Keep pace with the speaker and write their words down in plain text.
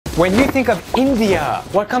When you think of India,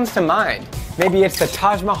 what comes to mind? Maybe it's the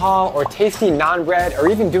Taj Mahal or tasty naan bread or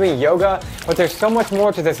even doing yoga, but there's so much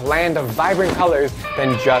more to this land of vibrant colors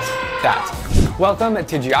than just that. Welcome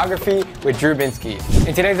to Geography with Drew Binsky.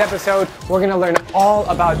 In today's episode, we're going to learn all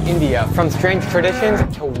about India, from strange traditions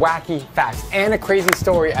to wacky facts and a crazy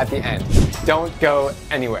story at the end. Don't go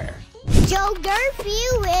anywhere. Geography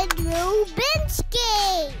with Drew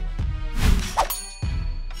Binsky.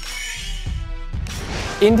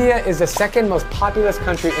 India is the second most populous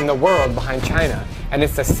country in the world behind China, and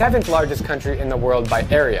it's the 7th largest country in the world by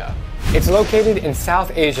area. It's located in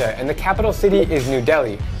South Asia, and the capital city is New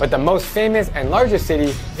Delhi, but the most famous and largest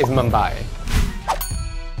city is Mumbai.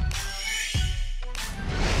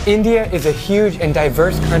 India is a huge and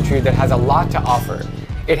diverse country that has a lot to offer.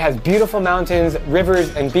 It has beautiful mountains,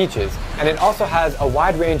 rivers, and beaches, and it also has a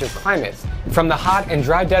wide range of climates, from the hot and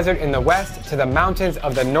dry desert in the west to the mountains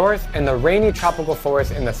of the north and the rainy tropical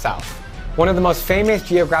forests in the south. One of the most famous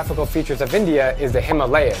geographical features of India is the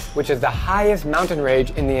Himalayas, which is the highest mountain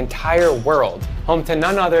range in the entire world, home to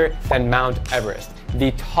none other than Mount Everest,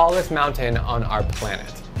 the tallest mountain on our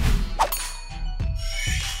planet.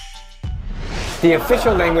 The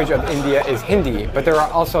official language of India is Hindi, but there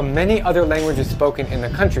are also many other languages spoken in the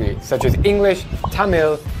country, such as English,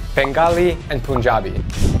 Tamil, Bengali, and Punjabi.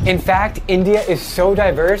 In fact, India is so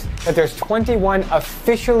diverse that there's 21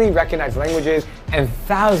 officially recognized languages and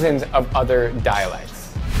thousands of other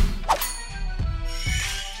dialects.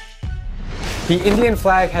 The Indian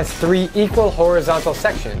flag has 3 equal horizontal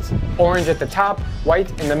sections: orange at the top, white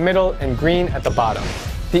in the middle, and green at the bottom.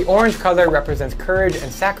 The orange color represents courage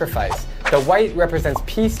and sacrifice, the white represents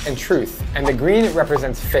peace and truth, and the green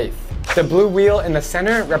represents faith. The blue wheel in the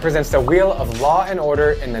center represents the wheel of law and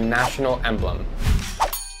order in the national emblem.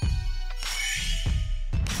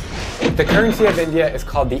 The currency of India is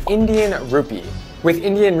called the Indian rupee. With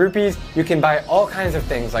Indian rupees, you can buy all kinds of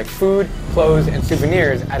things like food, clothes, and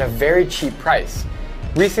souvenirs at a very cheap price.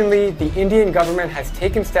 Recently, the Indian government has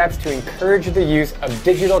taken steps to encourage the use of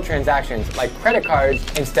digital transactions like credit cards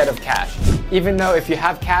instead of cash, even though if you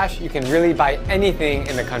have cash, you can really buy anything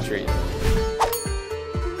in the country.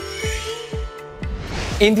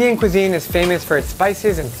 Indian cuisine is famous for its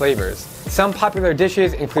spices and flavors. Some popular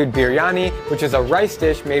dishes include biryani, which is a rice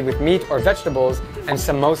dish made with meat or vegetables, and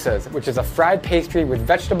samosas, which is a fried pastry with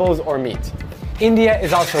vegetables or meat. India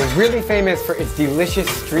is also really famous for its delicious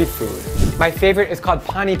street food. My favorite is called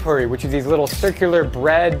pani puri, which is these little circular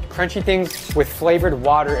bread, crunchy things with flavored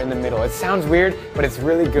water in the middle. It sounds weird, but it's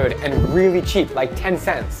really good and really cheap, like 10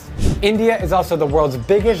 cents. India is also the world's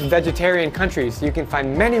biggest vegetarian country, so you can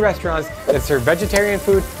find many restaurants that serve vegetarian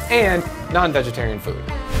food and non-vegetarian food.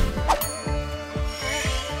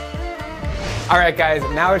 Alright guys,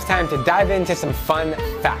 now it's time to dive into some fun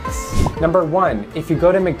facts. Number 1, if you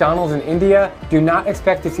go to McDonald's in India, do not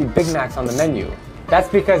expect to see Big Macs on the menu. That's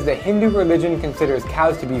because the Hindu religion considers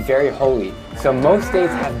cows to be very holy, so most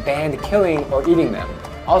states have banned killing or eating them.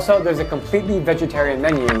 Also, there's a completely vegetarian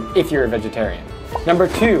menu if you're a vegetarian. Number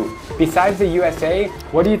 2, besides the USA,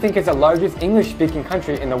 what do you think is the largest English-speaking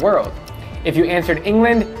country in the world? If you answered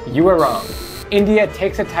England, you were wrong. India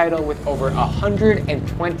takes a title with over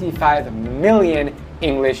 125 million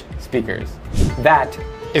English speakers. That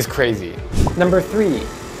is crazy. Number 3,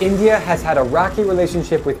 India has had a rocky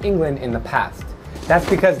relationship with England in the past. That's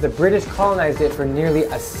because the British colonized it for nearly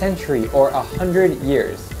a century or 100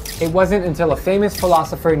 years. It wasn't until a famous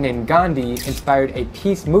philosopher named Gandhi inspired a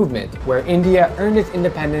peace movement where India earned its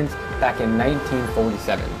independence back in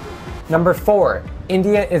 1947. Number 4,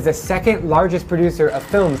 India is the 2nd largest producer of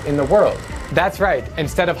films in the world. That's right,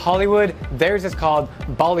 instead of Hollywood, theirs is called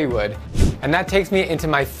Bollywood. And that takes me into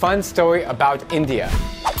my fun story about India.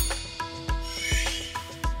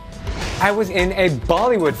 I was in a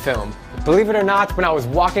Bollywood film. Believe it or not, when I was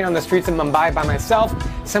walking on the streets of Mumbai by myself,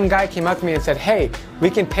 some guy came up to me and said, "Hey,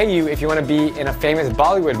 we can pay you if you want to be in a famous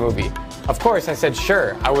Bollywood movie." Of course, I said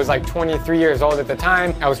sure. I was like 23 years old at the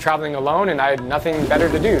time. I was traveling alone and I had nothing better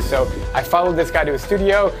to do. So I followed this guy to a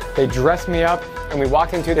studio, they dressed me up, and we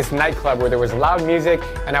walked into this nightclub where there was loud music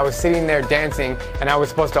and I was sitting there dancing, and I was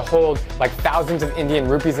supposed to hold like thousands of Indian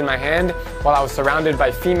rupees in my hand while I was surrounded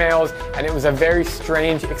by females, and it was a very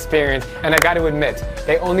strange experience. And I got to admit,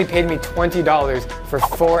 they only paid me $20 for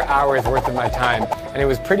 4 hours worth of my time, and it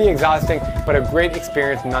was pretty exhausting, but a great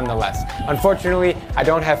experience nonetheless. Unfortunately, I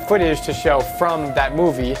don't have footage to show from that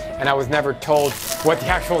movie, and I was never told what the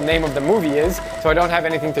actual name of the movie is, so I don't have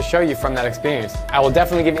anything to show you from that experience. I will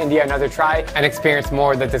definitely give India another try and experience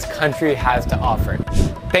more that this country has to offer.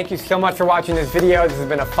 Thank you so much for watching this video. This has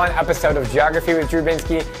been a fun episode of Geography with Drew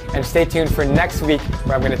Binsky, and stay tuned for next week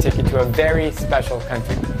where I'm going to take you to a very special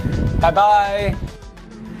country. Bye-bye.